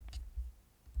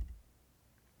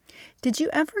Did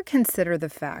you ever consider the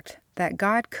fact that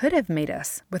God could have made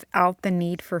us without the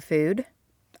need for food?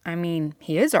 I mean,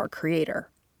 He is our creator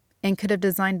and could have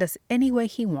designed us any way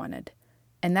He wanted,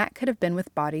 and that could have been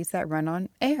with bodies that run on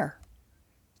air.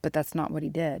 But that's not what He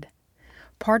did.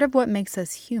 Part of what makes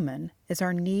us human is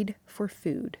our need for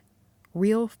food,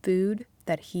 real food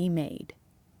that He made.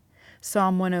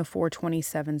 Psalm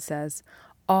 104:27 says,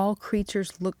 "All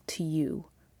creatures look to you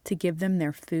to give them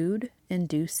their food in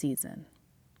due season."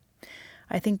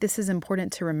 I think this is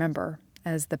important to remember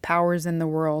as the powers in the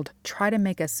world try to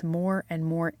make us more and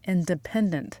more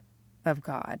independent of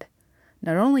God,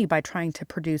 not only by trying to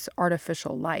produce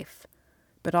artificial life,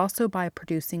 but also by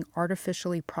producing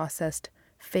artificially processed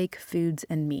fake foods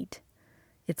and meat.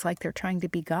 It's like they're trying to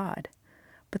be God.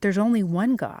 But there's only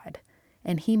one God,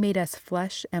 and He made us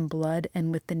flesh and blood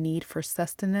and with the need for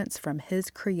sustenance from His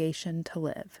creation to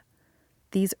live.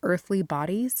 These earthly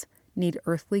bodies need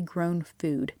earthly grown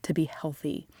food to be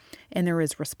healthy, and there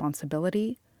is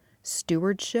responsibility,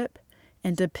 stewardship,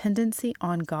 and dependency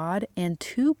on God and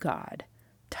to God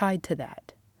tied to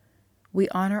that. We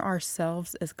honor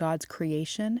ourselves as God's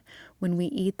creation when we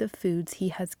eat the foods He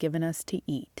has given us to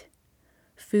eat.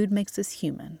 Food makes us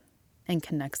human and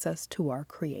connects us to our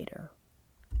Creator.